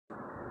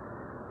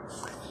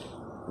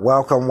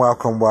Welcome,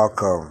 welcome,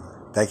 welcome.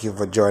 Thank you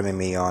for joining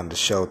me on the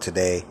show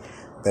today.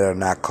 Better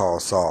Not Call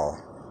Saul.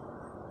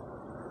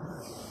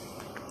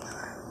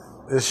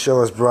 This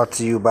show is brought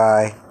to you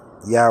by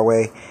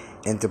Yahweh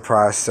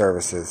Enterprise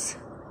Services.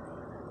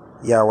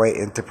 Yahweh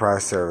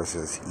Enterprise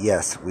Services.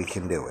 Yes, we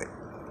can do it.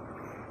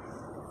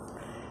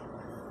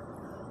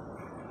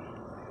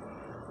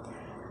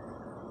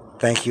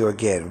 Thank you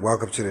again.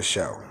 Welcome to the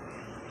show.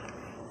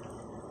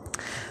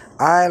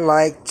 I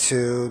like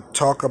to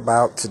talk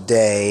about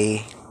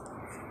today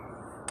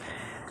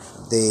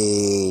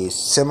the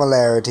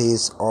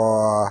similarities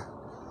or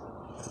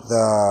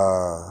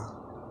the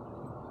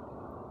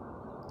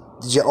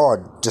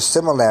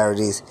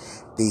similarities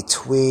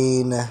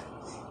between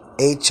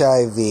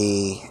HIV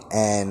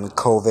and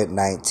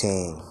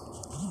COVID-19.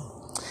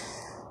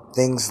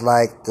 Things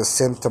like the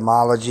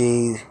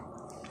symptomology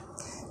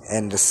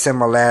and the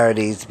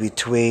similarities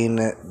between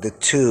the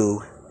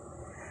two,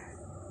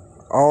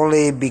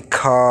 only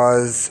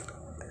because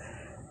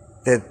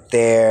that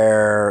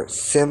their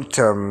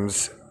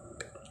symptoms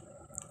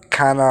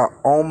kind of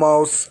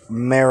almost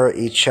mirror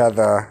each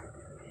other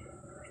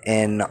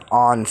in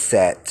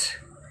onset.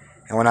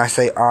 And when I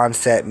say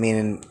onset,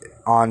 meaning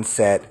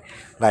onset,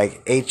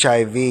 like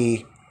HIV,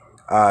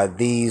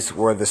 these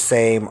were the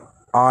same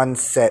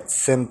onset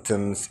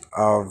symptoms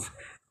of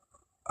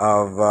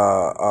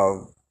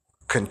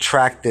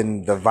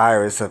contracting the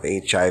virus of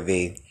HIV.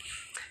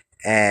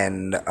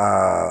 And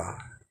I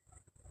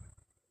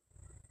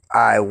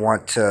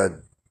want to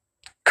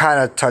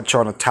kind of touch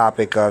on a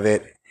topic of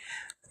it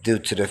due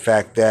to the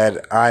fact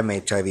that I'm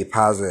HIV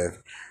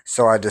positive.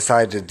 So I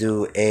decided to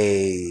do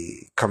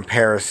a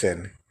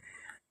comparison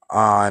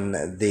on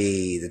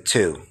the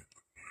two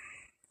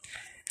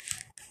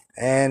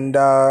and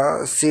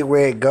see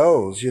where it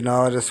goes.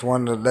 I just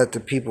wanted to let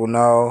the people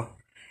know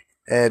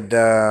that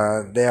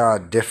there are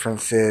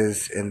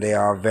differences and there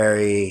are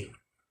very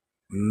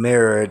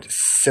mirrored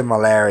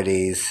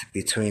similarities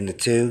between the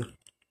two.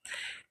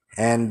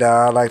 And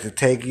I'd like to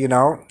take,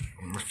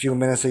 a few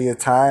minutes of your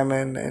time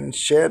and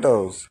share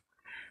those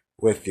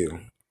with you.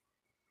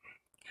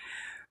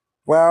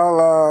 Well,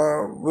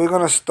 we're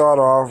going to start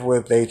off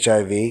with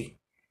HIV.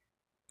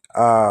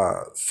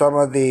 Some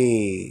of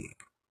the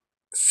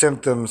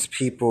symptoms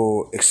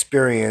people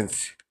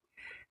experience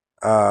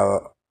uh,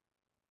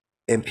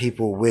 in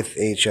people with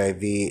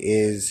HIV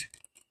is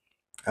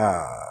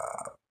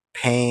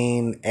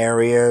pain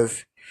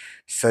areas,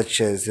 such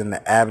as in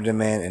the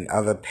abdomen and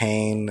other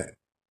pain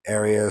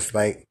areas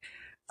like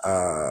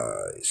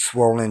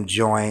swollen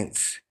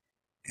joints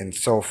and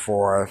so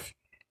forth.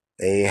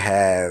 They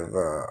have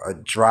a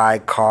dry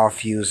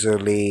cough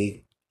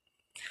usually.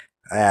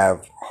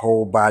 Have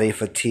whole body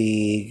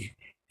fatigue,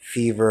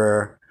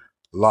 fever,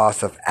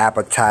 loss of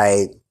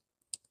appetite,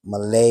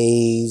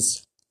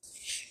 malaise.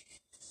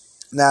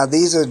 Now,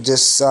 these are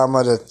just some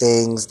of the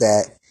things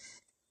that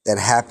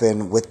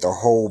happen with the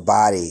whole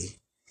body.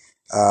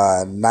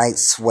 Night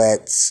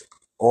sweats,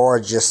 or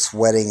just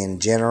sweating in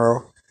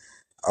general,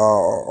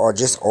 or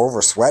just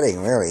over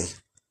sweating, really.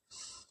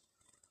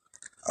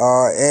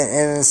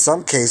 And in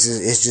some cases,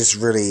 it's just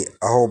really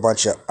a whole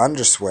bunch of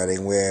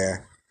undersweating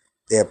where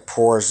their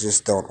pores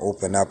just don't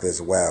open up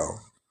as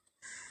well.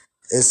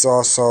 It's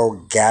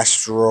also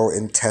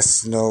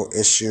gastrointestinal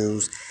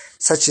issues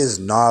such as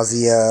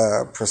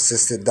nausea,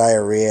 persistent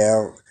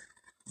diarrhea,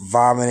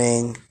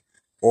 vomiting,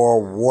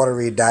 or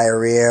watery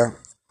diarrhea.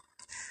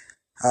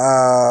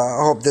 I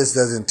hope this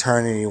doesn't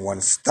turn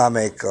anyone's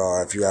stomach,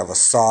 or if you have a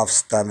soft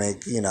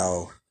stomach,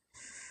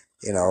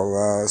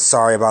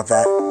 sorry about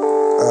that.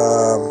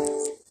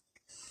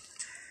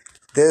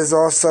 There's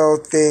also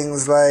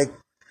things like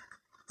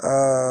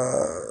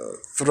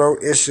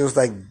throat issues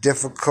like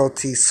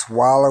difficulty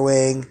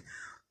swallowing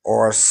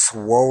or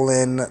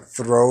swollen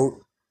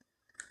throat.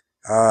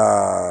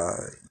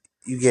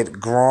 You get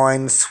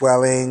groin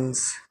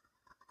swellings.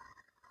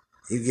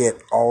 You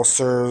get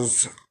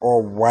ulcers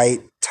or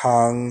white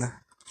tongue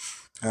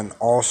and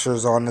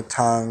ulcers on the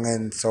tongue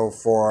and so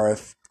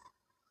forth.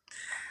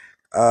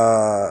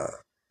 Uh,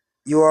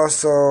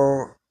 there's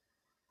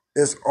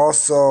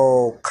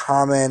also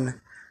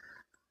common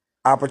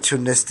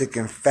opportunistic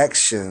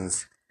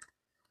infections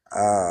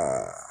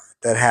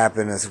that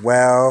happen as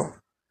well.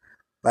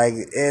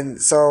 And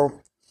this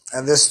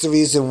is the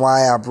reason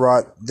why I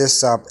brought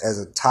this up as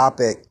a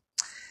topic,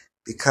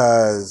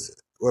 because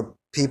with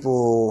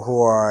people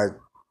who are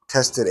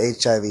tested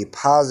HIV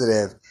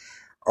positive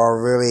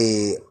are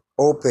really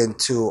open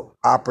to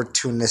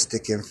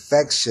opportunistic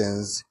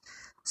infections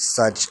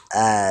such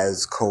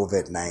as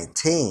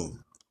COVID-19.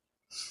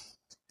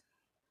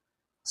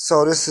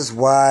 So this is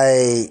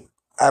why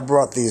I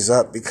brought these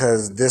up,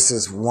 because this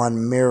is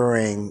one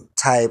mirroring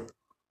type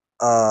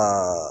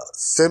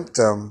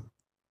symptom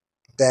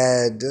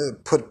that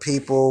put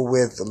people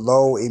with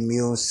low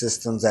immune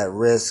systems at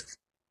risk,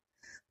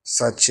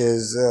 such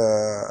as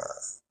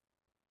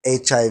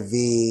HIV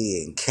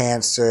and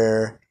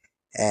cancer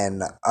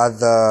and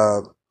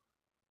other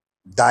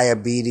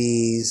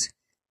diabetes,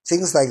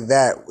 things like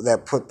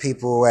that put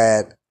people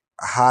at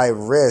high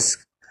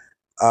risk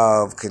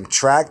of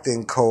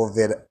contracting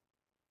COVID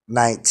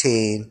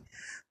 19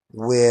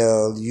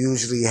 will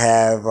usually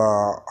have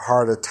a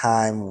harder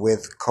time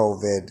with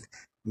COVID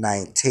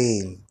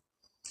 19.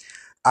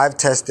 I've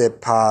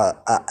tested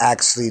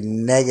actually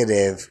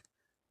negative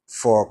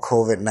for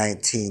COVID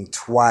 19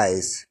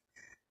 twice,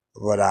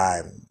 but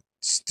I'm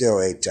still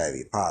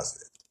HIV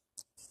positive.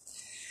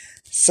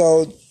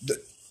 So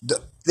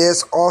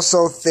there's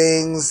also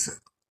things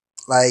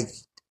like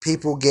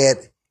people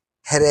get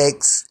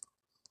headaches,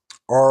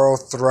 oral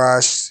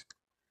thrush,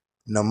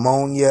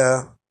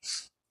 pneumonia.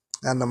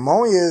 Now,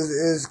 pneumonia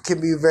can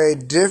be very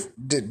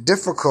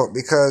difficult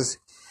because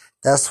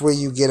that's where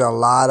you get a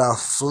lot of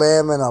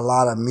phlegm and a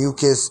lot of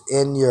mucus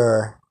in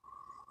your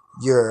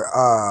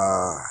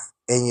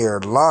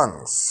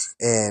lungs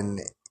and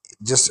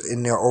just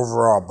in your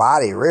overall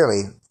body,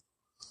 really.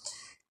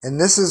 And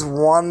this is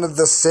one of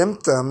the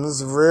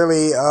symptoms,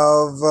 really,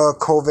 of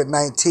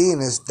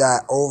COVID-19 is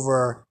that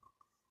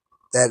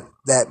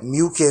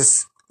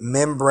mucus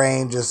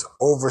membrane just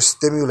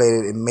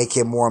overstimulated and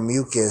making more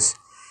mucus,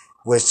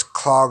 which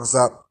clogs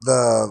up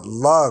the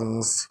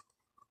lungs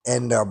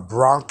and the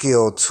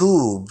bronchial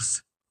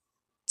tubes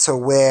to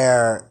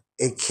where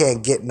it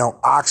can't get no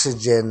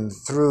oxygen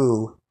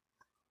through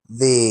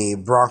the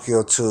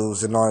bronchial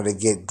tubes in order to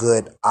get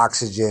good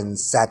oxygen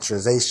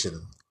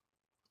saturation.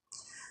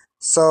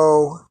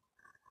 So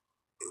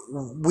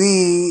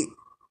the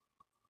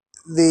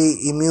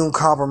immune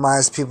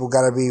compromised people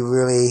got to be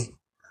really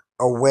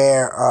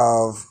aware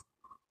of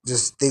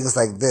just things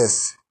like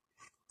this.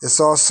 It's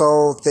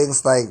also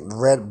things like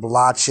red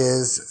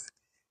blotches,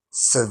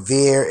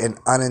 severe and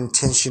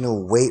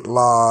unintentional weight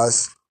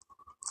loss,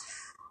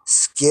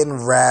 skin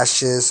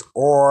rashes,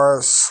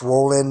 or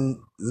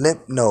swollen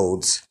lymph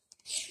nodes.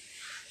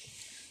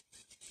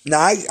 Now,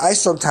 I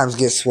sometimes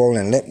get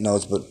swollen lymph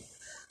nodes, but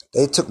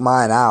they took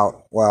mine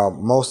out, well,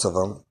 most of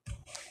them,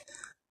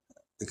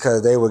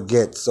 because they would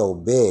get so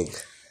big.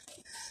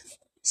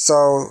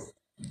 So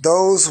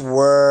those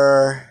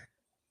were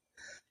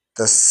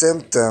the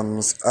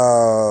symptoms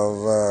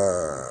of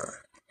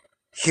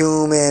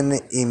human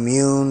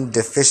immune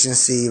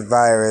deficiency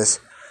virus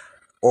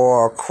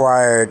or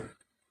acquired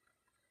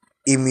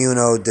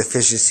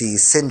immunodeficiency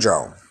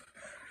syndrome,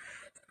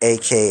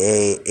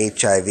 aka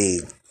HIV.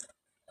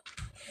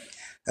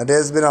 Now,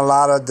 there's been a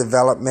lot of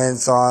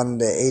developments on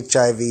the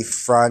HIV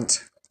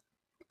front,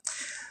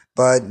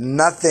 but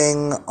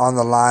nothing on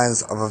the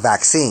lines of a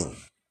vaccine.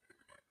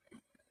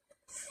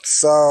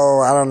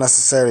 So I don't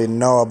necessarily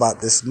know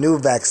about this new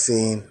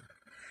vaccine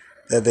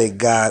that they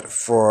got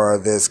for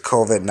this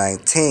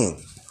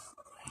COVID-19.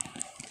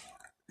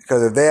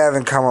 Because if they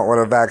haven't come up with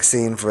a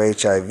vaccine for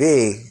HIV,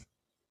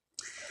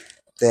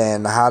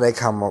 then how they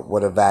come up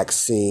with a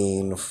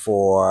vaccine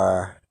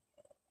for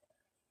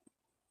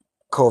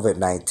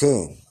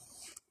COVID-19?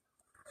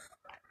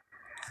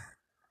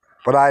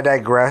 But I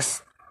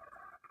digress.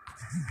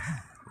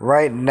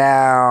 Right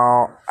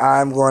now,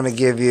 I'm going to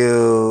give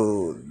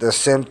you the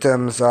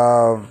symptoms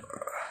of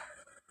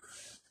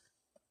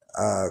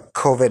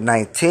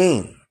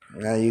COVID-19.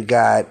 Now, you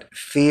got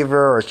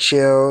fever or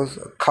chills,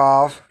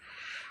 cough,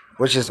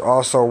 which is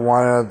also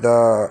one of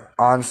the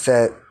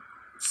onset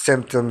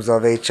symptoms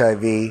of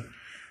HIV.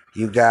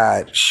 You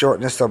got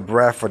shortness of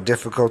breath or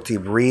difficulty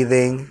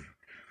breathing.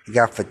 You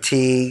got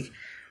fatigue,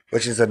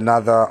 which is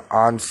another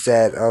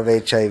onset of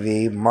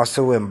HIV.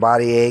 Muscle and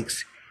body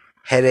aches.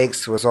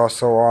 Headaches was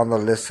also on the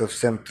list of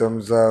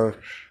symptoms of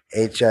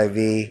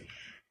HIV.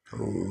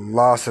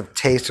 Loss of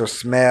taste or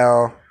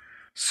smell.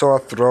 Sore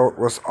throat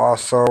was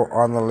also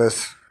on the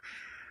list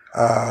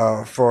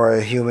for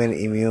a human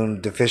immune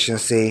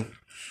deficiency.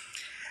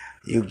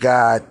 You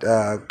got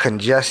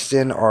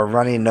congestion or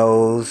runny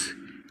nose,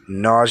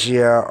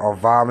 nausea or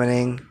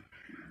vomiting.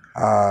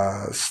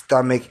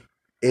 Stomach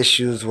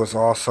issues was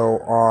also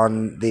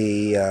on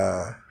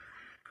the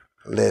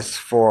list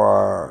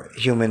for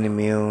human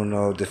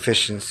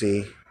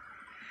immunodeficiency.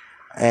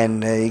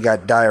 And you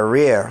got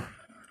diarrhea.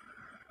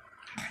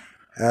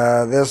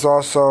 There's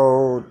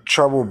also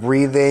trouble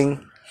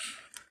breathing.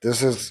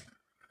 This is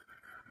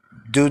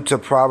due to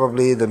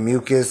probably the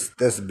mucus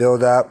that's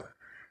built up.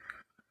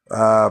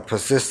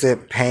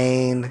 Persistent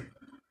pain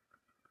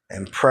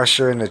and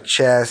pressure in the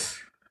chest.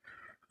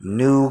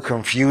 New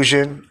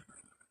confusion.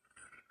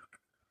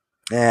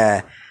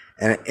 And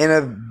an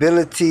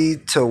inability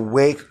to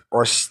wake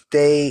or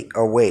stay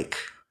awake.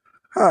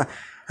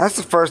 That's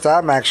the first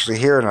I'm actually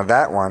hearing of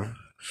that one.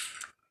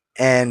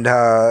 And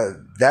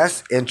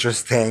that's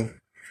interesting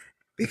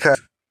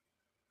because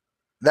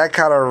that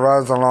kind of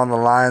runs along the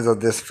lines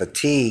of this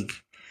fatigue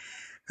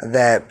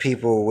that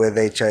people with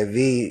HIV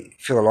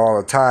feel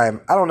all the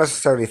time. I don't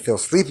necessarily feel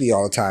sleepy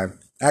all the time.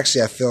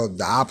 Actually, I feel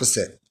the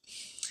opposite.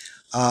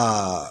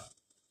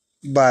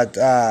 But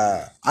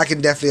I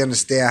can definitely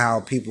understand how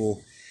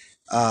people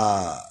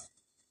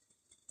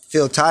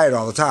feel tired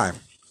all the time.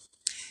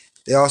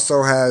 They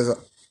also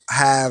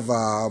have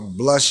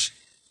blush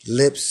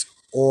lips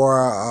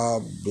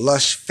or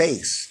blush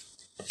face.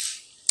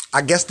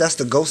 I guess that's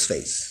the ghost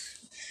face.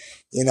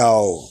 You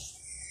know,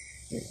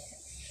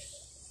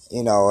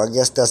 I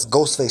guess that's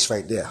Ghostface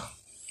right there.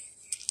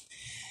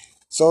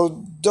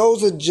 So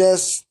those are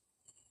just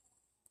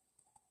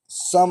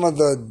some of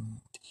the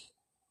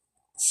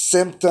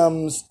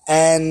symptoms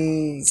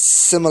and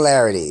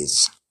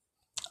similarities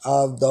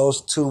of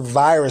those two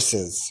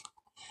viruses.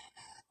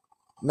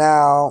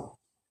 Now,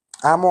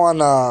 I'm on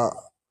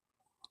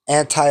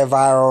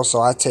antiviral,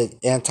 so I take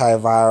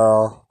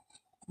antiviral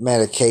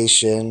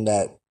medication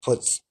that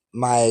puts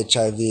my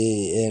HIV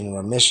in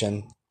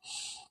remission.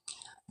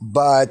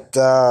 But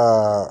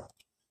I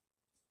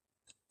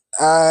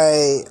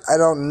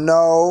don't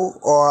know,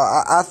 or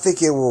I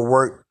think it will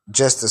work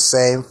just the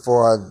same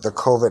for the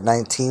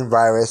COVID-19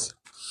 virus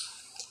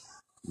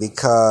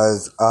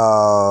because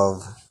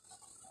of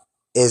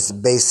it's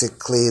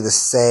basically the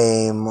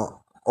same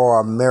or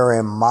a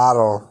mirroring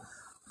model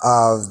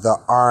of the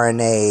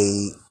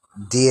RNA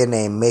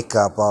DNA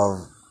makeup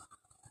of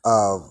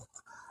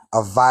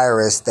a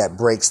virus that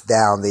breaks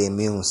down the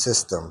immune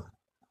system.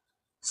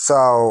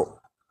 So,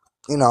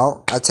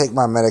 I take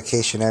my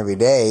medication every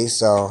day,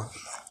 so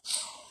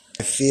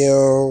I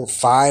feel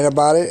fine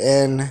about it,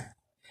 and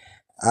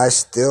I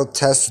still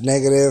test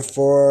negative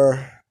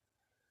for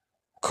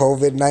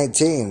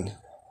COVID-19.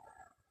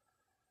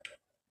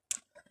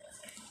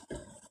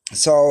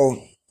 So,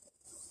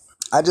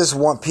 I just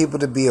want people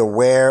to be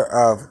aware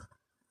of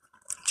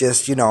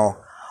just,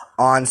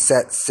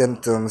 onset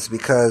symptoms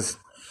because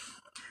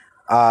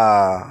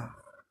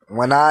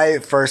when I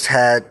first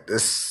had the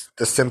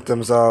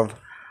symptoms of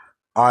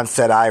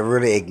onset, I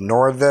really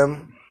ignored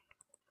them.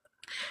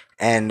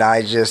 And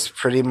I just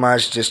pretty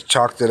much just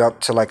chalked it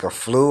up to like a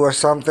flu or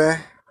something,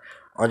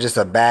 or just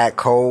a bad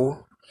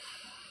cold.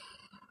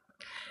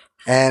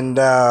 And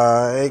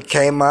it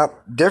came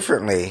up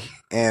differently.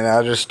 And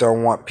I just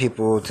don't want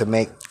people to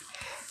make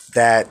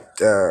that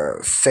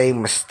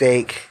same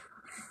mistake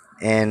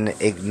in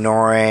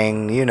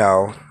ignoring,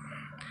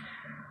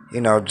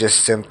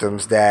 just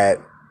symptoms that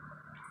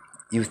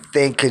you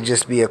think could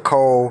just be a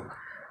cold,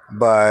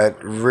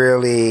 but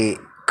really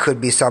could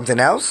be something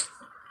else,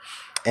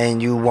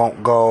 and you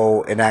won't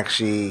go and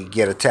actually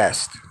get a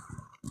test.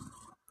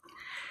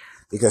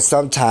 Because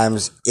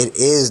sometimes it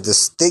is the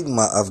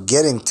stigma of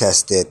getting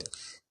tested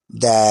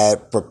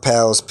that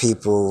propels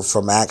people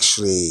from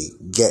actually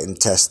getting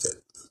tested.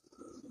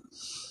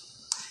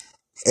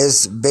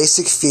 It's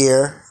basic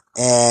fear,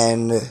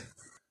 and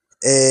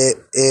it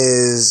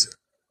is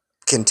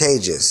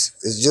contagious.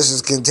 It's just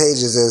as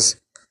contagious as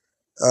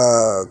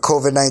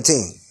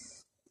COVID-19.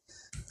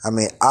 I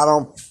mean, I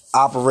don't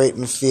operate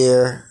in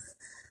fear.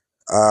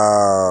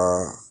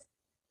 I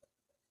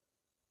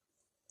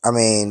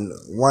mean,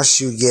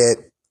 once you get,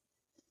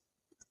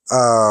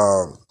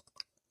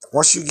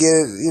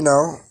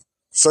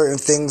 certain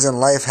things in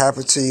life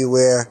happen to you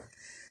where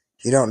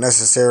you don't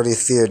necessarily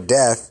fear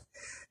death,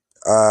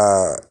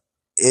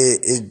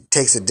 it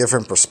takes a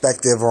different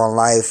perspective on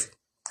life,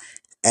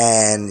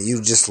 and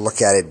you just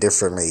look at it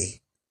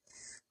differently.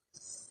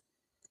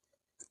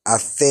 I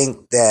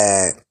think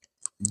that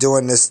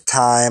during this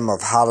time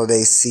of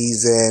holiday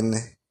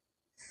season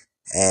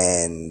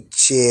and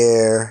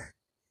cheer,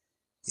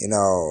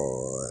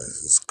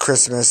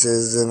 Christmas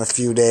is in a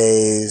few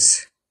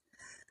days.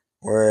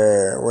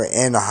 We're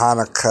in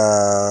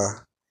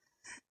Hanukkah,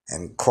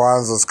 and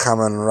Kwanzaa's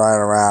coming right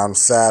around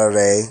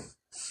Saturday.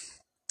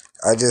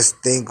 I just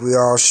think we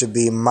all should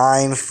be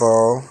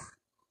mindful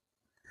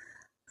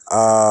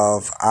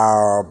of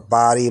our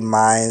body,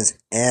 minds,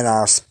 and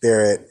our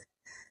spirit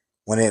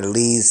when it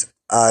leads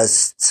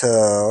us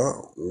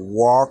to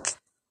walk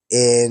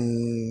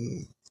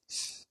in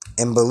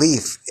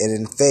belief and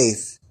in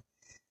faith.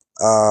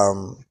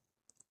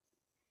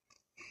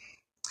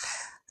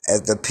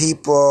 As the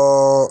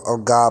people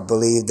of God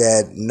believe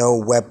that no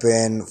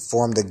weapon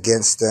formed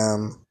against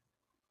them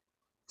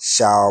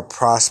shall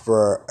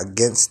prosper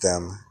against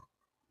them,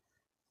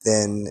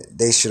 then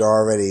they should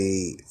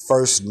already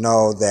first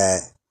know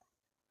that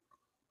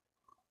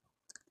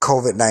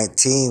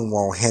COVID-19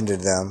 won't hinder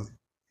them,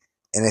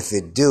 and if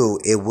it do,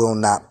 it will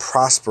not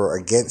prosper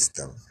against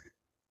them.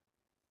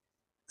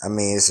 I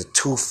mean, it's a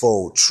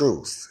twofold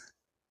truth.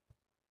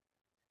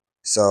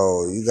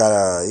 So you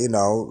gotta,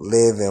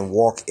 live and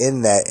walk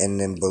in that and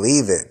then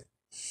believe it.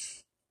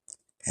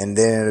 And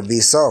then it'll be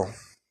so.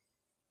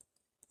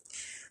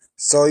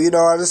 So,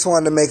 I just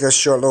wanted to make a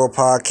short little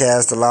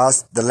podcast. The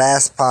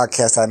last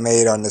podcast I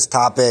made on this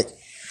topic,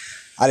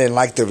 I didn't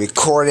like the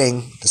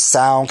recording. The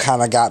sound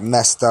kind of got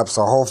messed up.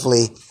 So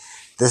hopefully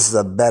this is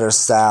a better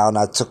sound.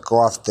 I took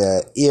off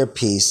the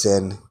earpiece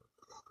and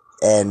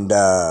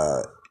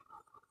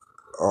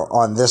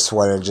on this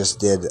one it just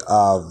did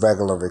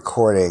regular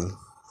recording.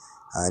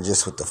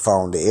 Just with the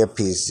phone, the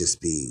earpiece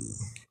just be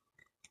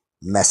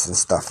messing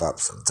stuff up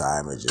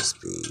sometime. It just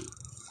be.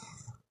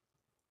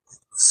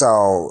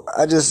 So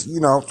I just,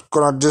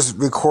 gonna just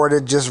record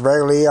it just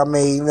regularly. I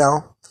mean,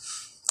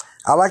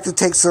 I like to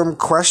take some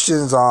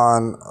questions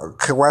or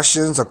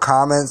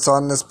comments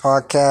on this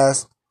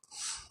podcast.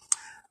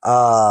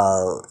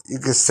 You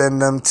can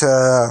send them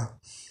to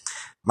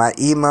my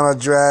email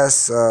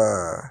address,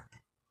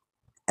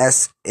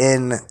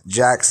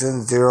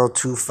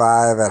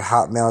 snjackson025 at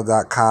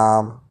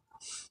hotmail.com.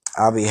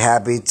 I'll be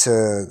happy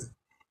to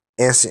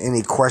answer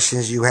any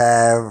questions you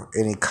have,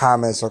 any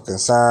comments or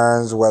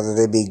concerns, whether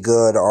they be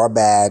good or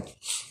bad.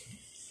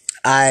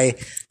 I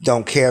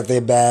don't care if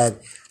they're bad.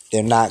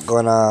 They're not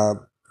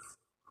gonna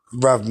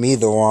rub me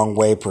the wrong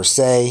way per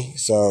se.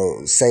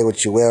 So say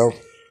what you will.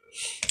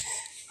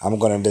 I'm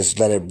gonna just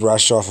let it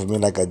brush off of me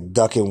like a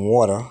duck in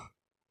water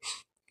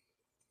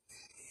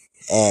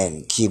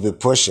and keep it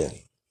pushing.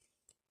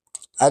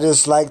 I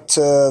just like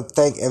to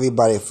thank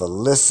everybody for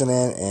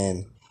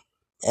listening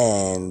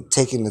and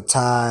taking the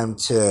time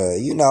to,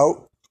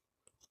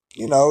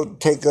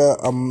 take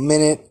a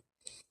minute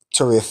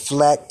to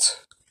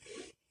reflect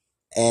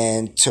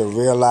and to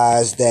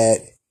realize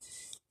that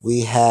we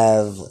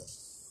have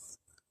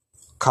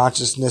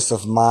consciousness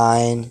of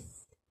mind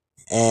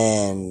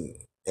and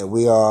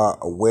we are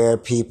aware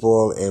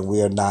people and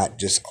we are not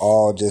just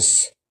all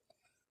just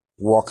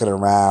walking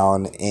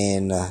around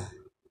in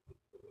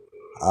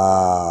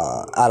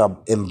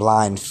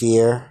blind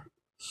fear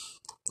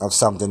of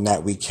something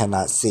that we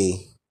cannot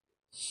see.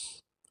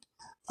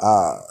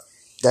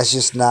 That's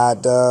just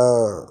not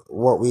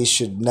what we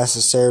should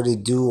necessarily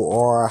do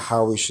or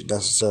how we should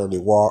necessarily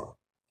walk.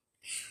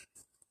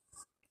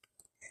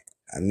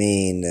 I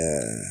mean,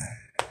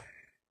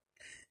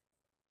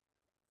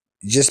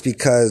 just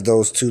because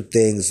those two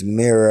things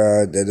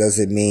mirror, that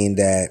doesn't mean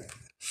that,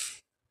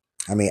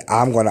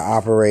 I'm going to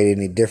operate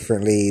any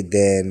differently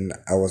than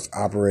I was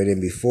operating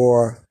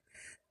before.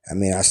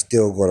 I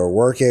still go to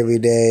work every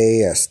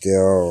day. I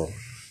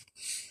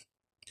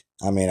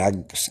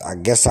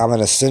guess I'm an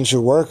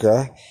essential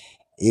worker,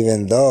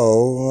 even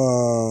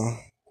though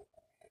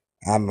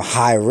I'm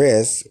high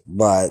risk,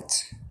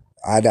 but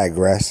I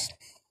digress.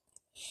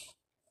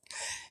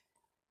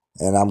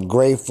 And I'm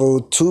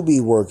grateful to be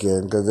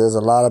working because there's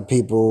a lot of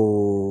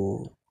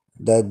people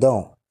that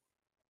don't.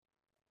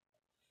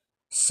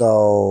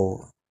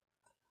 So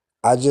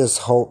I just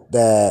hope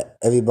that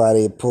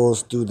everybody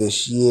pulls through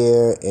this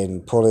year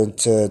and pull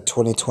into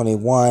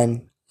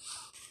 2021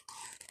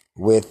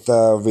 with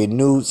a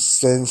renewed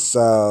sense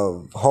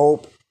of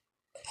hope,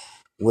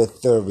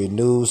 with a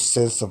renewed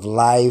sense of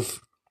life,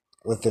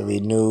 with a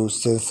renewed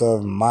sense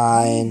of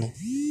mind,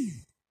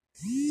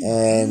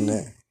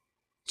 and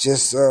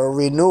just a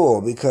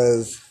renewal,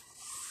 because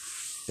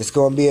it's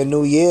going to be a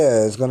new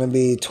year. It's going to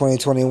be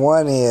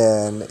 2021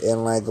 here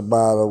in like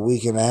about a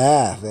week and a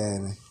half,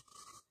 and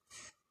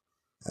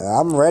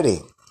I'm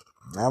ready.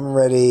 I'm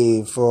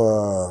ready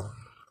for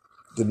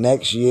the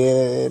next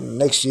year, the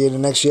next year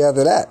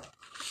after that,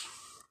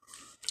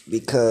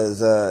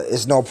 because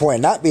it's no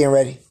point not being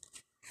ready.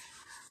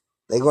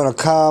 They're going to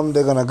come,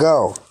 they're going to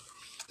go.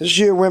 This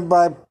year went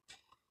by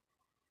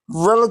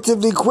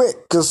relatively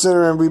quick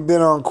considering we've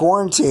been on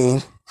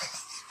quarantine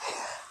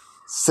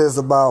since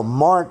about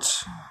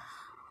March,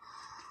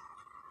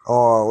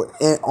 or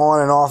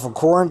on and off of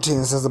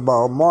quarantine since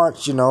about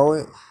March.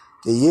 The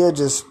year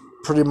just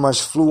pretty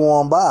much flew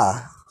on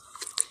by.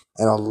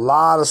 And a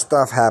lot of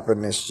stuff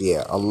happened this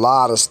year.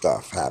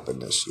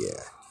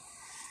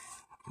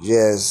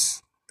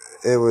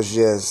 It was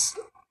just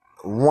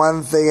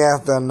one thing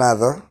after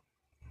another.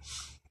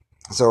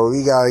 So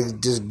we gotta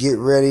just get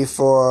ready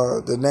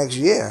for the next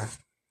year.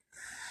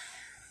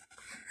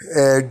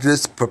 And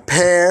just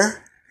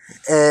prepare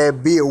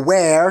and be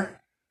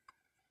aware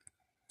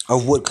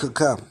of what could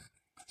come.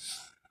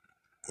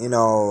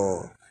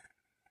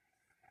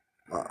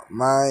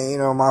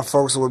 My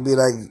folks would be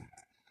like,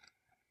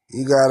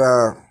 you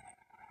gotta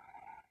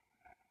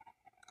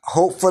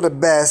hope for the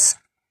best,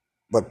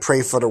 but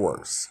pray for the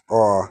worst,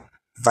 or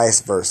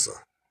vice versa.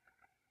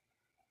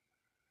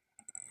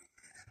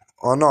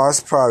 Oh no, I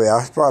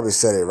probably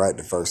said it right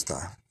the first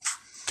time.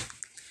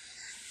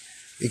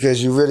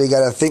 Because you really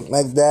gotta think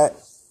like that,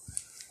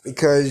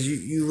 because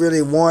you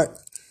really want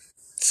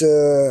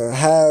to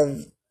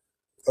have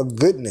a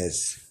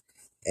goodness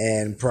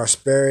and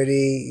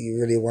prosperity. You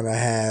really want to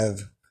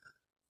have,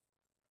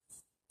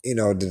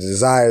 the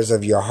desires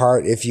of your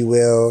heart, if you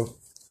will.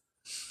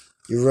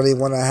 You really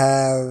want to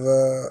have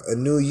a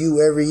new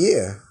you every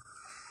year.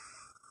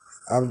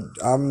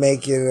 I'm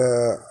making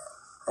a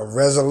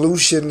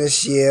resolution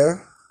this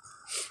year.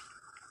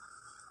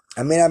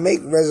 I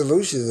make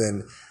resolutions,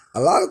 and a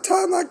lot of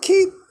time I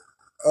keep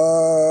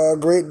a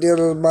great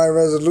deal of my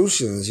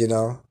resolutions,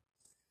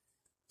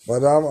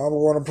 But I'm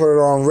going to put it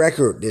on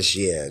record this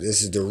year.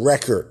 This is the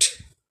record,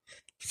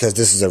 because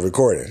this is a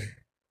recording.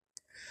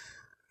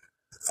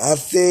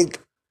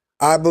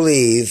 I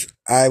believe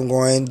I'm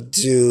going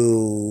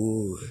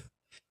to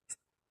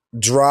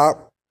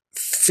drop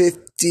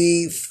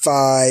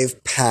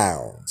 55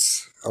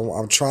 pounds.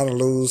 I'm trying to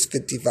lose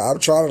 55. I'm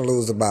trying to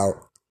lose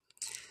about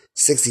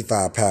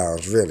 65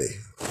 pounds, really.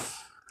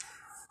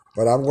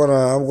 But I'm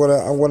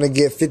gonna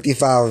get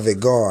 55 of it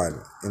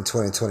gone in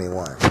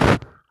 2021,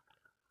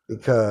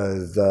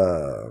 because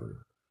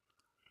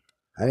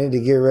I need to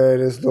get rid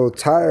of this little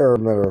tire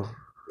middle.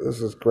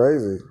 This is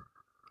crazy.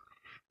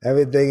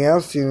 Everything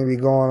else seems to be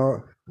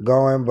going,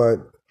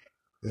 but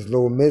this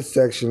little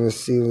midsection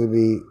seems to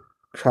be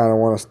trying to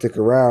want to stick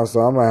around,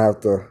 so I'm gonna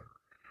have to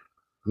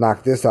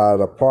knock this out of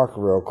the park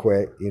real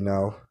quick, and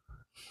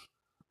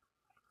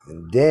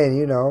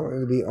then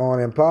it'll be on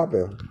and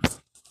popping.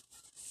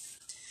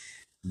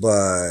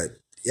 But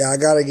yeah, I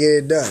gotta get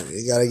it done.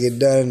 It gotta get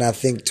done, and I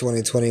think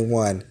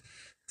 2021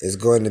 is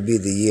going to be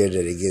the year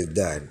that it gets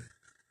done.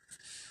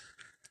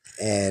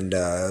 And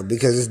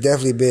because it's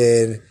definitely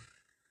been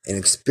an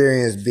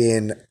experience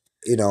being,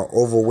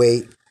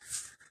 overweight,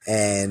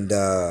 and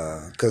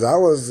because I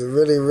was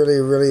really, really,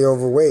 really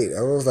overweight.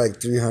 I was like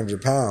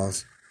 300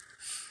 pounds,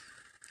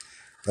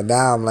 but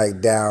now I'm like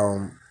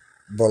down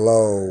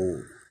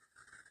below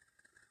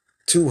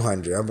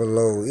 200. I'm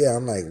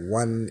like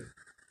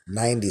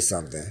 190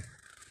 something,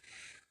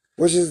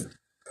 which is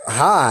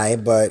high,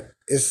 but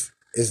it's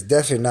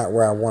definitely not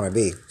where I want to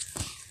be.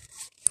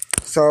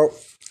 So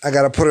I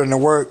gotta put in the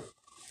work.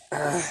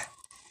 Gotta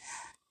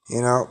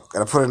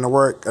put in the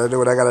work. Gotta do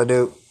what I gotta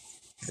do.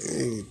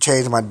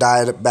 Change my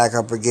diet back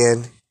up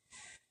again.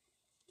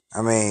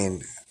 I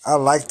mean, I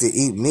like to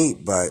eat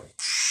meat, but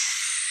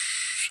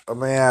I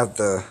may have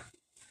to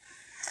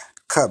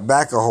cut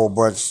back a whole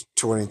bunch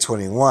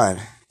 2021.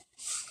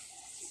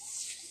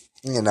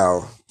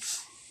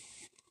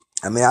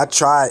 I mean, I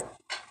tried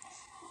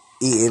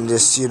eating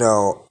this,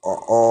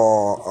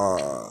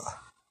 all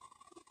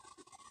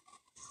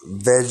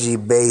veggie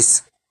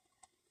based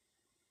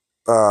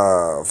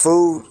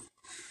food.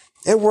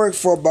 It worked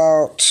for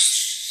about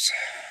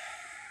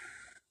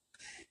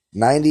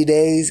 90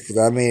 days because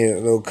I made a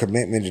little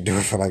commitment to do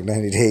it for like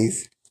 90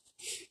 days.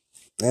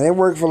 And it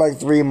worked for like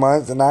 3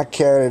 months, and I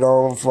carried it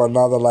over for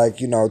another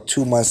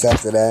 2 months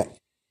after that.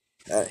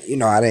 I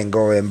didn't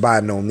go and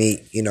buy no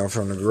meat,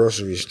 from the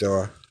grocery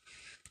store.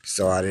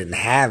 So I didn't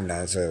have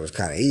none, so it was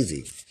kind of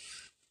easy.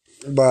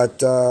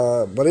 But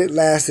it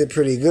lasted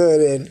pretty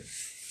good, and,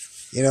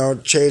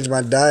 changed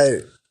my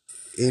diet.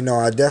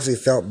 I definitely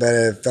felt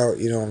better. It felt,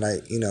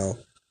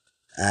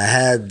 I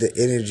had the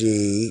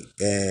energy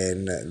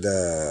and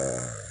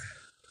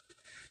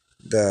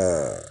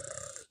the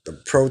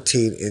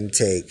protein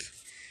intake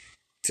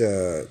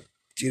to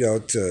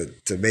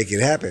to make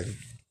it happen.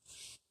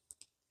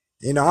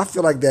 I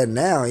feel like that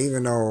now,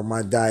 even though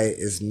my diet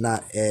is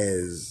not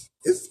as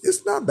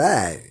it's not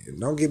bad.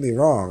 Don't get me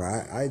wrong.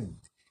 I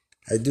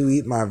do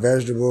eat my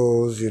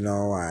vegetables.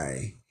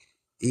 I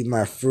eat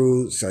my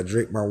fruits. I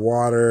drink my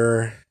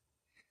water.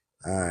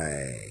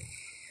 I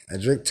I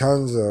drink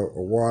tons of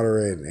water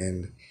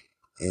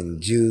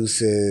and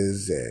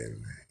juices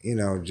and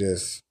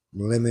just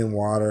lemon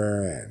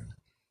water and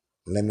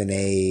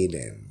lemonade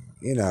and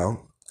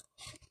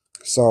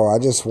so I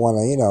just want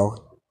to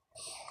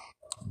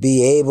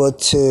be able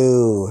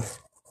to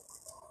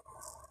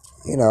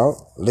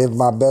live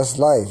my best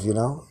life.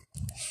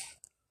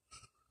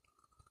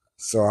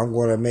 So I'm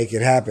going to make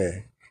it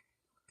happen,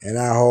 and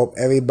I hope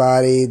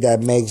everybody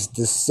that makes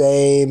the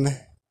same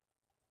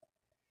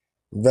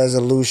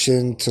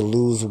resolution to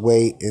lose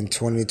weight in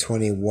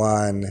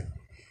 2021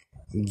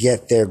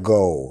 get their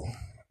goal,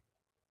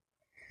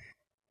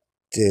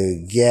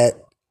 to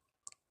get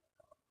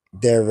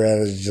their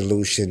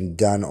resolution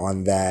done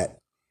on that,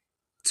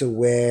 to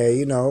where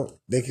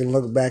they can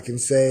look back and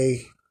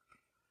say,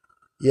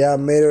 yeah, I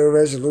made a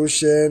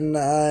resolution,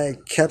 I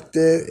kept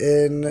it,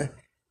 and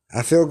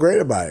I feel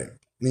great about it.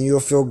 I mean, you'll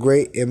feel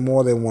great in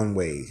more than one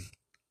way.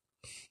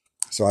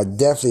 So I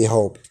definitely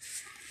hope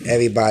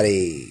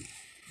everybody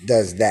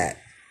does that.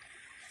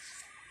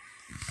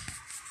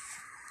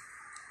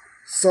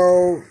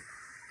 So,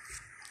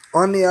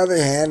 on the other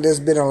hand, there's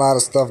been a lot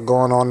of stuff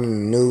going on in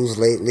the news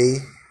lately.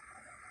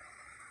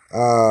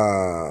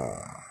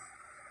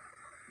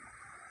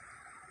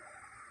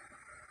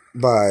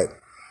 But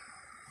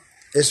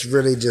it's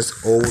really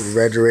just old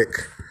rhetoric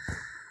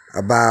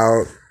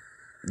about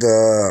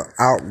the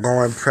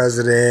outgoing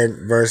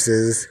president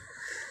versus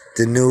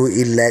the new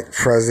elect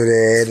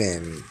president,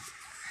 and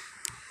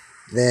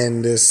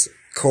then this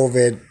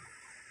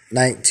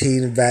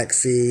COVID-19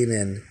 vaccine,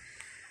 and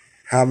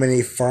how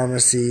many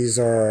pharmacies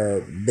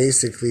are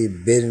basically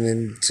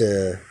bidding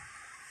to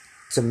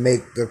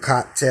make the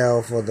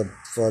cocktail for the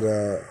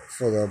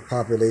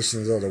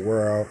populations of the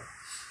world,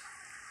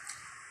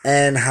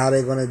 and how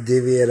they're going to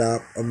divvy it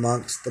up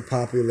amongst the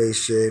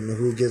population,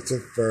 who gets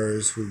it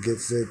first, who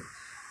gets it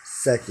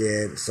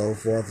second, so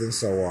forth and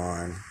so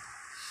on.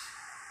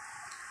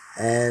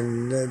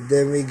 And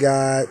then we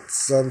got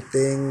some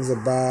things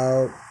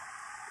about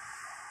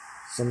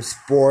some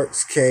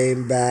sports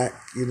came back,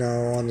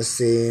 on the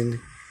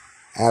scene.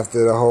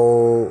 After the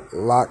whole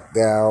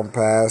lockdown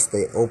passed,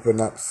 they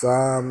opened up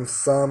some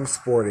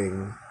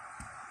sporting.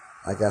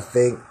 Like I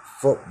think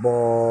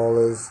football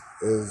is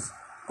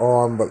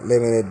on but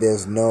limited.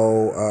 There's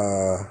no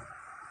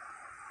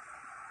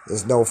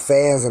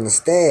fans in the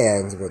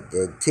stands, but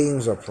the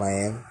teams are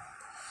playing.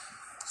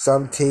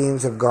 Some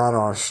teams have gone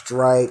on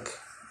strike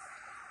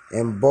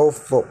in both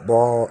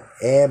football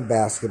and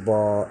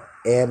basketball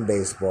and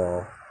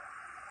baseball.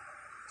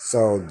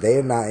 So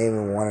they're not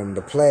even wanting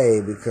to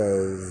play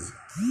because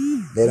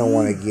they don't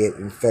want to get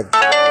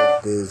infected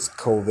this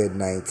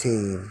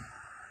COVID-19.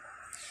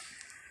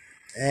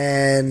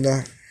 And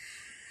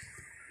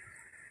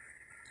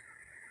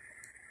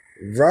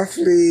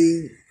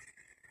roughly,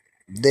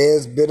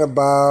 there's been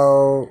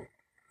about,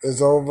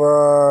 it's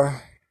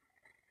over,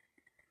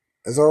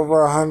 it's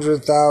over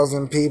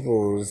 100,000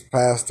 people who's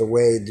passed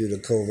away due to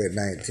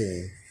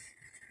COVID-19.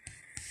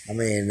 I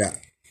mean,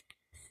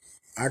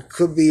 I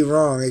could be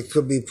wrong. It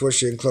could be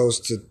pushing close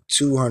to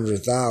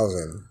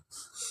 200,000.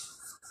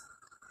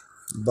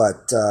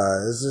 But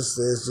it's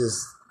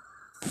just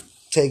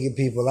taking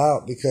people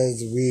out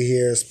because we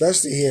here,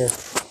 especially here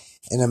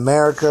in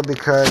America,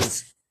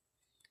 because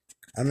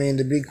I mean,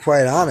 to be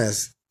quite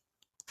honest,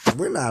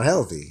 we're not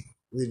healthy.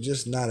 We're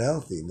just not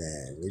healthy,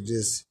 man. We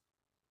just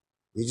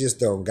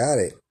don't got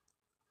it.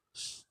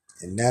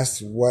 And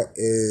that's what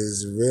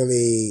is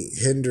really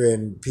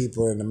hindering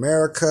people in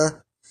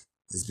America,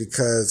 is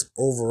because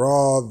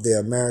overall the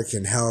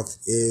American health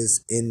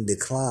is in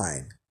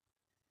decline.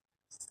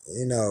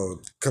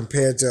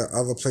 Compared to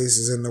other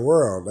places in the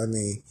world. I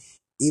mean,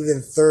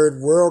 even third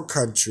world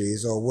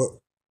countries, or what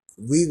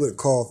we would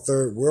call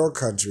third world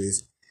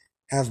countries,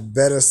 have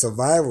better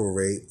survival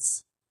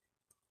rates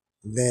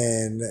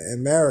than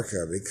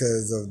America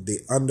because of the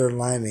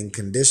underlying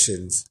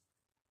conditions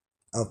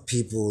of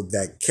people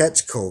that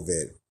catch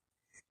COVID.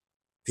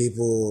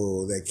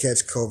 People that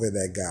catch COVID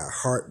that got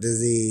heart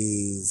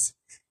disease,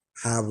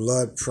 high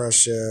blood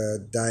pressure,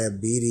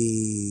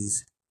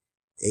 diabetes,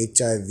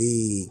 HIV,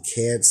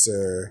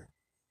 cancer,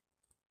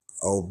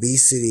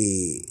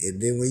 obesity.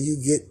 And then when you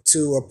get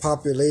to a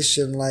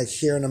population like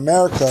here in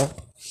America,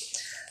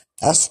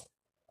 that's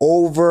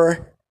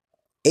over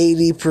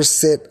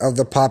 80% of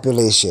the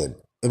population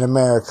in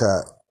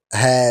America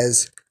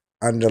has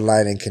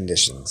underlying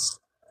conditions.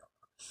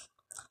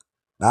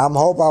 Now, I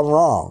hope I'm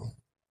wrong,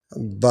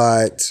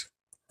 but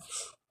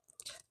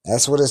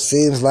that's what it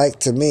seems like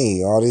to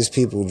me, all these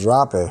people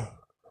dropping,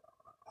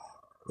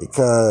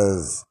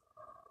 because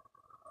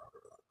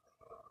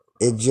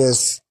it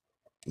just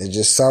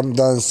something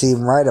doesn't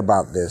seem right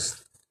about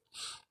this.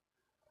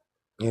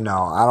 I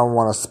don't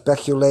want to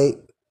speculate,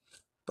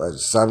 but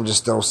some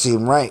just don't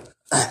seem right.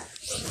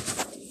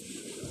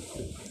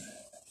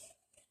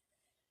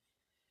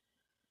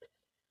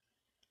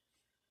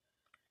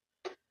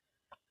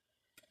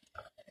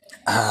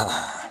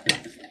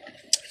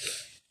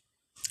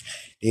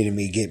 Needed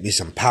me to get me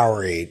some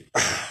Powerade.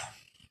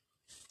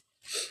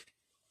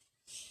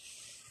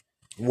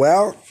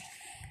 Well,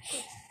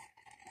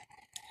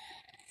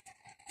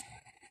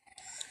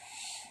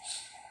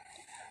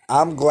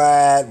 I'm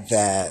glad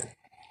that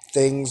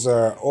things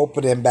are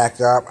opening back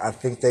up. I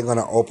think they're going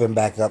to open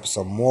back up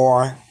some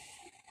more.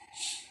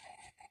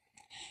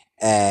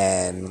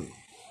 And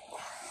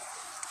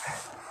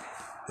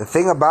the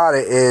thing about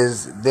it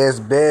is, there's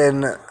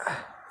been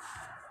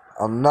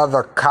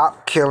another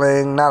cop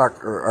killing. Not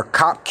a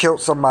cop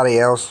killed somebody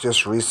else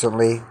just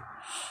recently.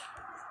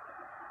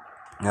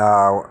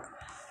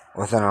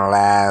 Within the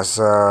last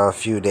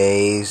few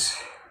days.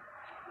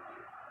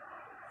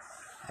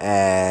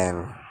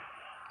 And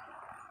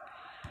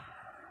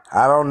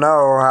I don't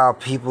know how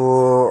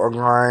people are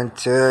going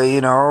to,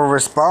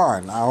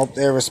 respond. I hope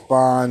they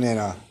respond in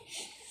a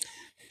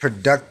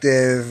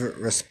productive,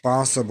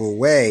 responsible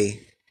way.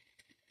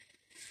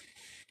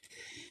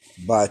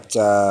 But,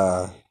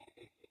 I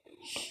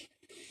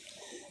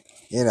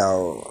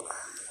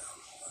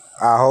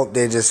hope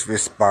they just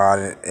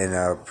respond in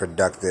a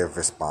productive,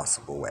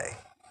 responsible way.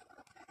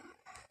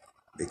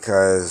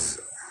 Because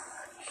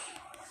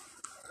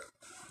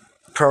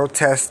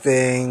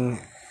protesting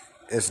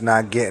is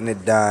not getting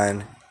it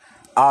done.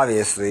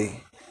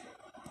 Obviously,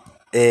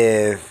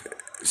 if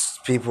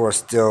people are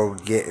still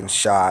getting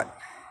shot,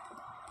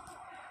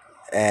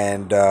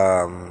 and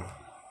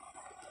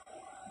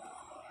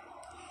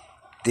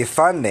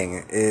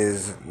defunding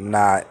is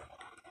not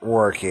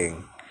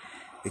working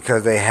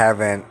because they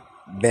haven't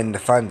been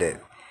defunded.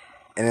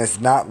 And it's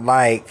not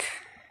like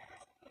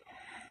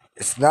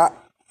the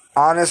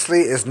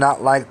officers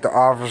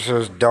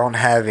don't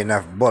have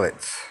enough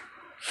bullets.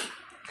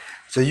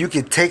 So you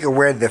could take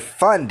away the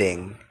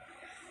funding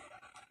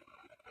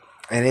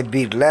and it'd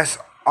be less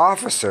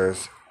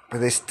officers,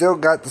 but they still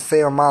got the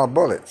same amount of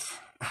bullets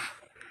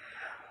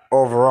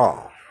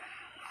overall.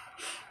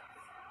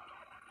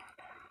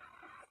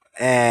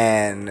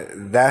 And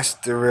that's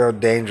the real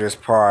dangerous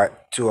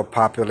part to a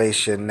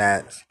population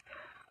that's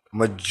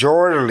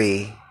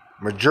majority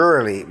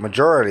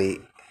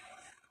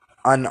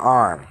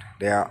unarmed.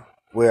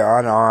 We're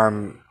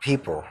unarmed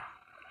people.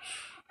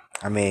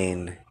 I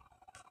mean,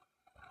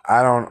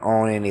 I don't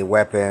own any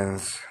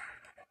weapons,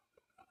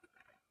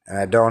 and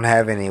I don't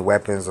have any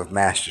weapons of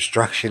mass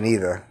destruction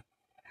either.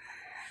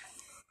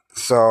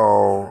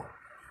 So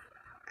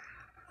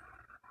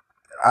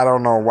I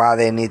don't know why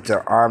they need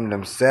to arm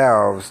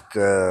themselves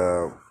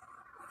to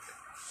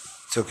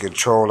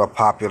control a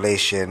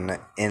population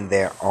in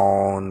their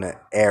own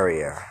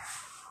area.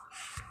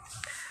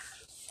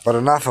 But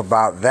enough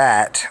about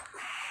that.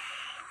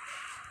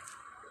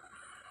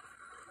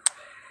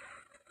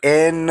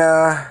 In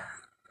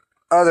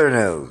Other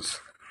news.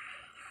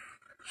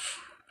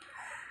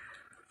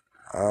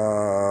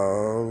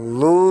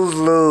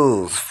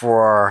 Lose-lose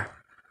for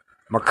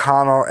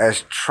McConnell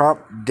as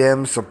Trump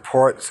Dem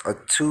supports a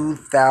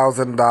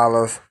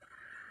 $2,000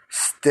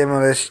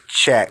 stimulus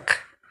check.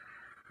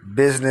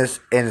 Business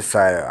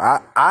Insider.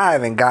 I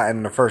haven't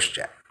gotten the first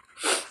check.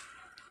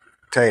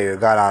 Tell you the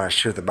God honest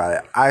truth about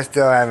it. I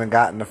still haven't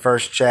gotten the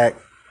first check.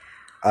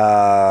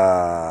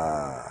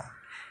 To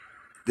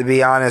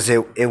be honest,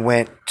 it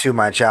went to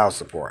my child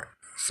support.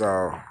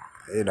 So,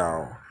 you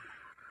know,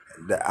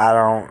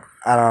 I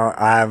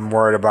haven't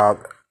worried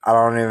about, I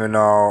don't even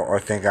know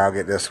or think I'll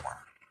get this one.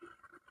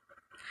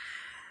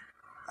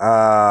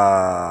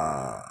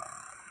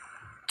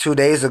 2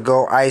 days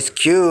ago, Ice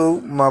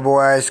Cube, my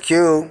boy Ice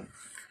Cube,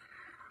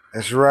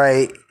 that's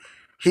right,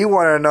 he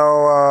wanted to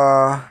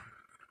know,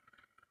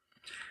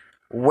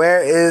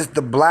 where is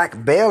the black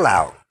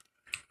bailout?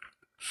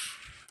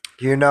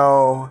 You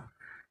know,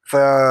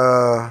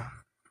 for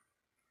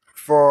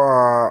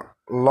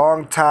a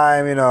long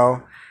time, you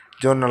know,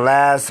 during the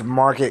last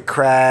market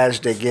crash,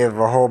 they give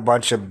a whole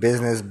bunch of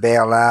business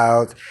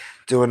bailouts.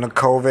 During the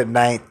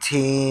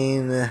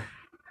COVID-19,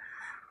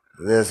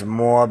 there's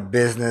more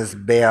business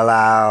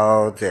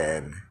bailout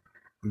and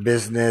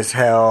business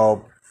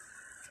help,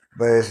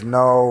 but there's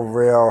no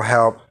real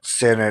help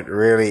centered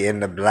really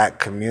in the black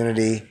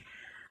community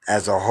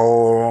as a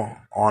whole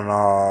on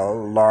a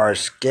large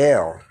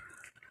scale.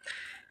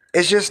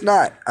 It's just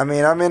not. I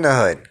mean, I'm in the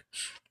hood,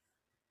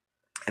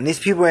 and these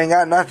people ain't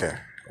got nothing.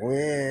 We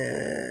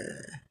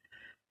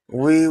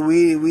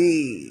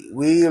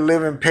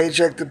living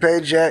paycheck to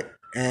paycheck,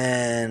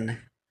 and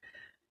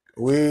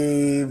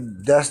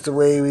that's the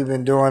way we've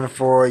been doing it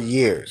for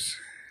years.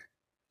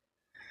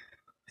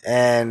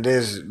 And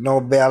there's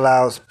no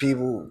bailouts.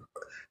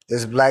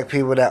 There's black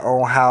people that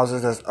own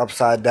houses that's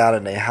upside down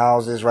in their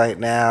houses right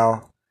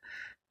now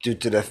due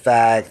to the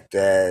fact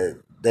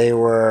that they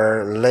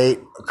were late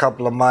a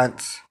couple of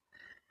months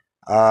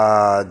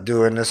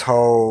during this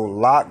whole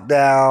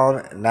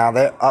lockdown. Now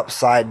they're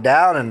upside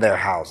down in their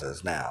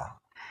houses now.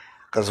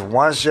 Because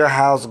once your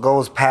house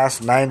goes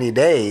past 90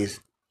 days,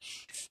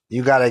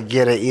 you got to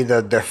get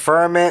either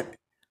deferment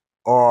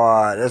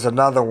or there's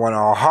another one,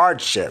 or a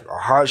hardship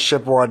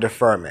or a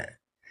deferment.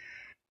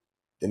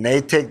 Then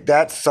they take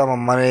that sum of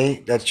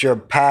money that you're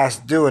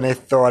past due and they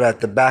throw it at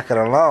the back of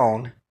the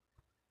loan.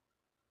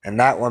 And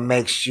that one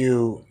makes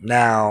you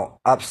now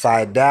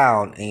upside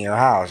down in your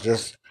house.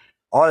 Just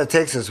all it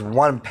takes is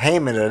one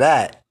payment of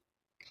that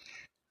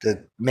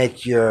to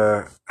make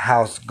your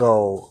house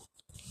go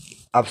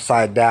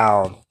upside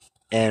down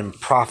in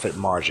profit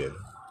margin.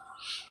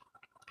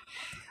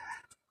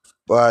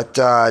 But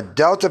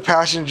Delta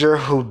passenger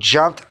who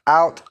jumped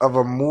out of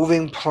a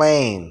moving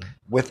plane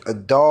with a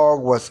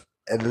dog was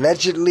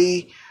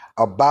allegedly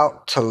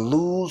about to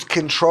lose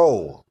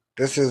control.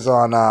 This is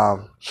on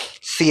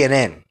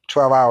CNN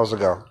 12 hours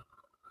ago.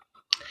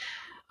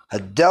 A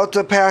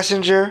Delta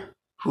passenger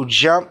who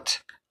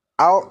jumped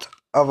out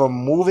of a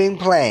moving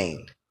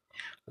plane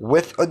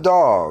with a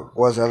dog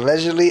was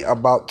allegedly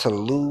about to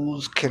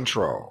lose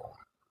control.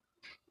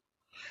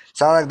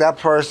 Sounds like that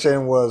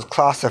person was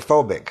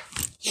claustrophobic.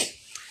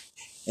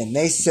 And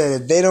they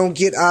said if they don't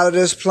get out of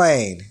this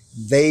plane,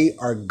 they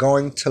are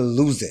going to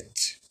lose it.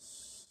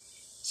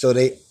 So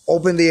they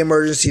opened the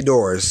emergency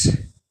doors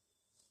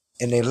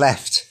and they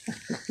left.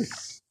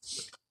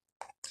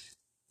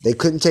 They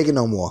couldn't take it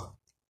no more.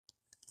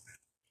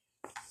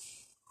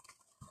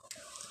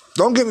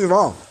 Don't get me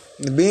wrong.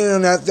 Being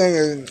in that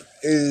thing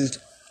is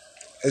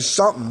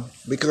something,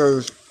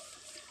 because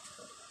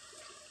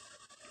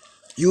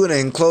you in an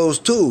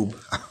enclosed tube.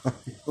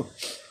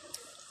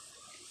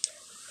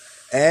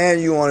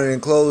 And you on an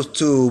enclosed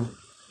tube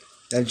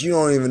that you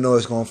don't even know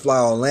it's going to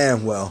fly or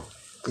land well,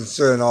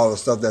 considering all the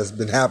stuff that's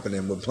been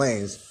happening with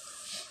planes.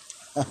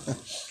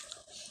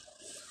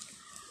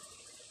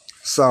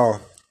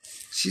 So,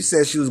 she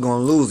said she was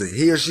going to lose it.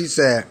 He or she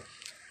said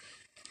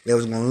they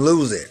was going to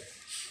lose it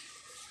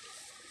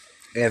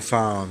if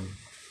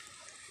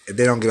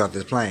they don't get off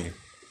this plane.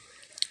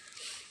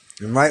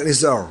 And rightly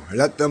so.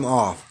 Let them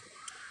off.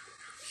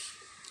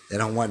 They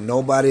don't want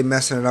nobody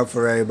messing it up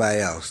for everybody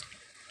else.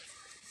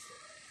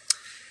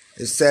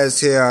 It says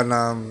here on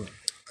a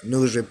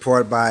news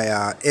report by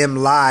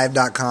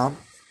mlive.com.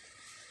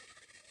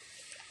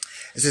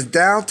 It says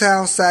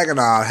downtown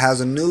Saginaw has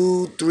a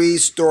new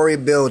 3-story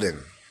building.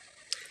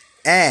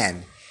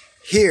 And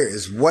here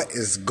is what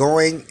is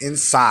going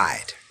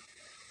inside.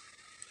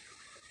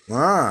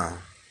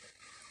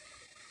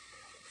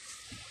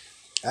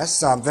 That's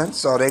something.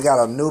 So they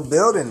got a new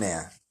building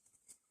there.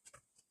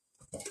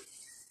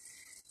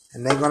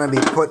 And they're going to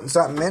be putting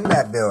something in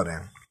that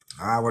building,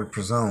 I would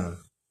presume.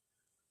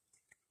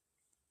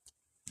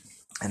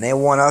 And they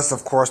want us,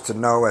 of course, to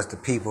know as the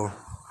people.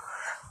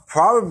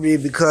 Probably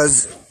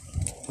because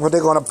what they're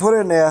going to put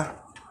in there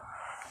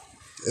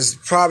is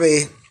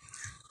probably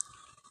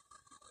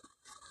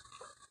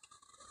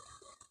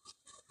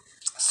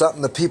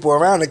something the people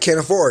around it can't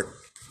afford.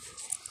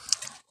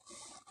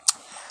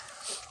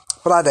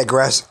 But I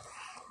digress.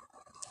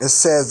 It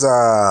says,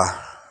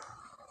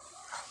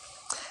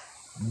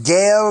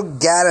 Gail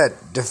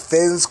Gadot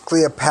defends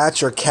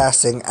Cleopatra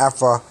casting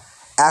after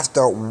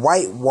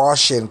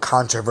whitewashing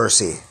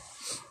controversy.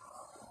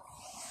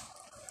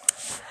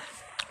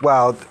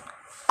 Well,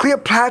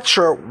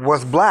 Cleopatra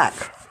was black.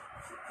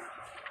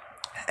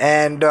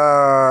 And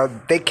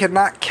they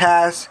cannot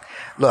cast...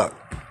 Look,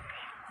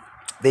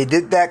 they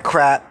did that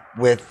crap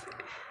with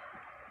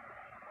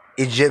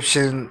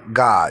Egyptian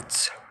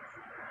gods.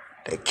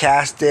 They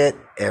cast it,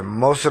 and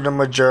most of the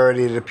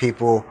majority of the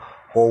people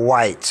were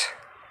white.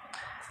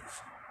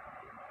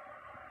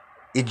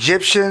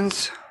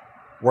 Egyptians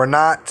were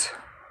not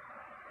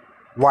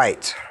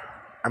white.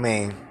 I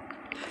mean,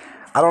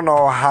 I don't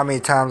know how many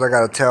times I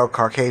gotta tell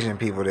Caucasian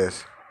people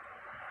this.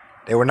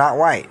 They were not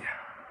white.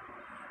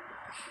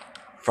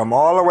 From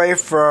all the way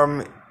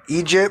from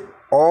Egypt,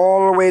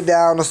 all the way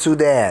down to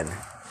Sudan.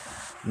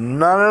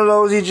 None of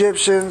those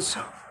Egyptians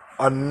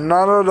or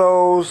none of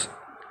those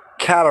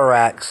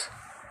cataracts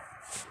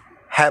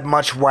had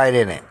much white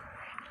in it.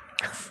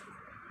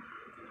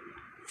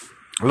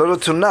 Little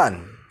to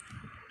none.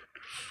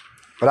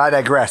 But I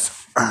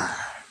digress.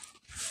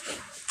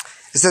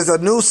 It says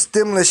new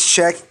stimulus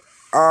checks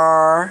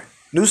are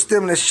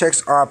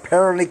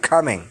apparently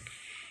coming.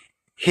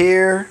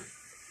 Here's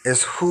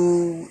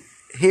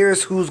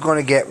who's going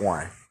to get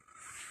one.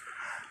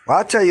 Well,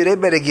 I'll tell you, they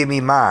better give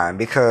me mine,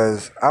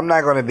 because I'm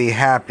not going to be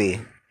happy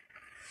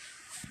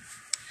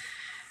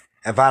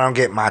if I don't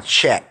get my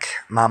check,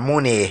 my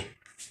money.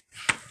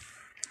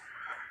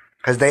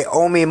 Because they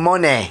owe me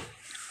money.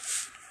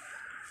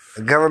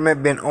 The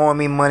government been owing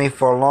me money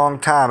for a long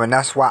time, and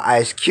that's why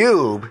Ice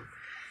Cube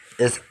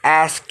is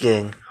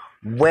asking,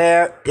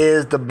 where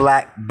is the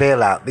black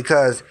bailout?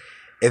 Because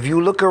if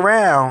you look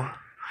around,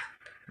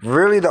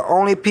 really the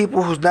only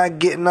people who's not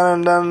getting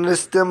none of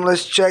this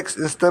stimulus checks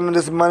and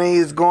stimulus money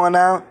is going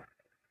out,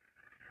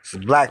 it's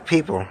black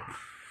people.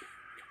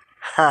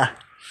 I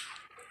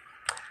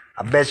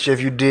bet you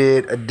if you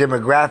did a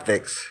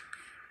demographics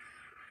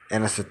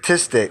and a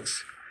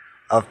statistics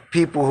of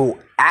people who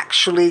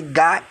actually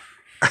got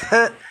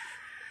the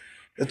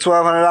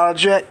 $1,200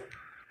 check,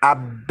 I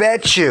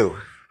bet you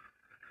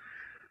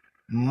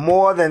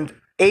more than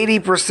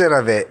 80%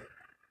 of it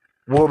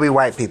will be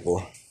white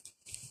people.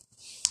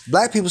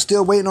 Black people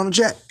still waiting on the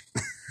check.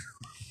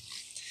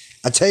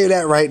 I tell you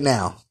that right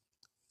now.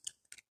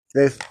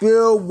 They're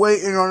still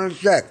waiting on the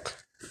check.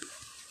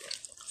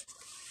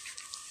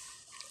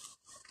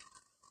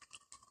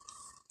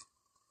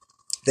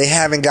 They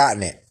haven't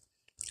gotten it.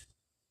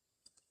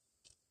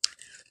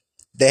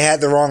 They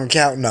had the wrong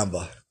account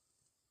number.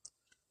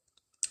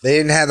 They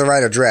didn't have the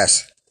right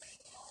address.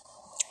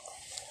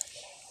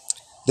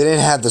 They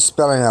didn't have the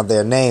spelling of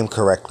their name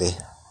correctly.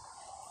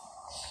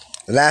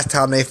 The last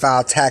time they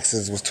filed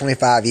taxes was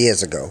 25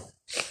 years ago.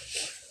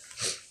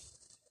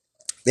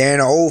 They're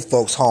in an old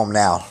folks' home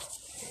now.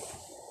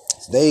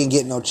 So they ain't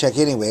getting no check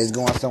anyway. It's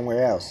going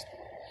somewhere else.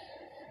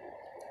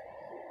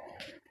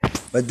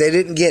 But they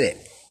didn't get it.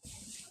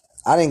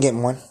 I didn't get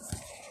one.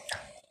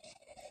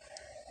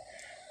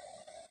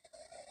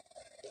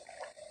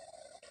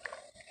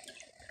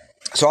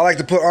 So I like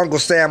to put Uncle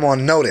Sam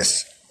on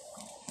notice.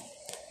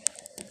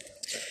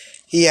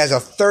 He has a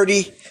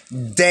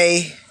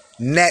 30-day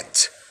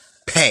net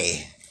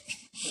pay.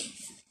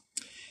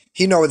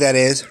 You know what that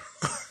is.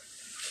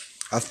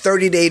 A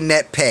 30-day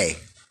net pay.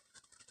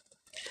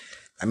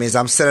 That means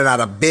I'm sending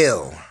out a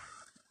bill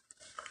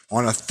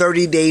on a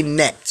 30-day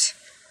net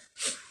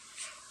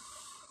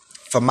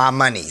for my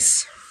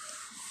monies.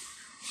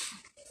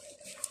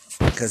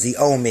 Because he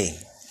owe me.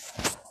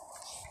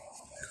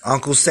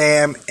 Uncle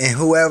Sam and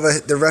whoever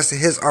the rest of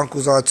his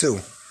uncles are too.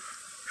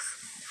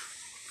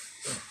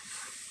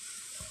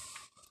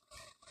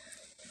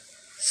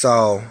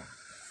 So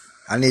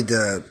I need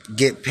to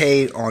get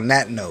paid on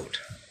that note,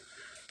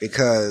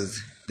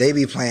 because they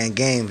be playing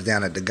games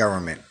down at the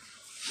government.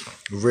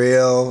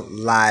 Real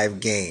live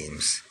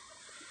games.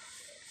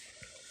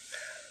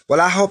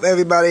 Well, I hope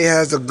everybody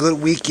has a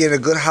good weekend, a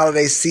good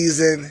holiday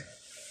season.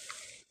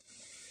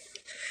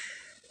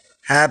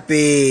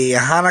 Happy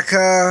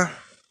Hanukkah.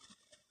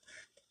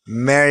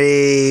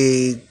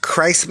 Merry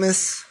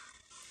Christmas.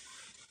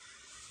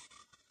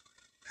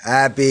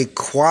 Happy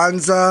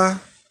Kwanzaa.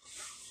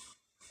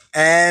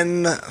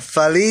 And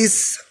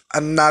Feliz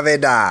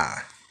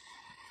Navidad.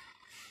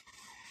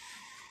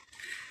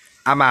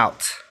 I'm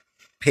out.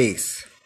 Peace.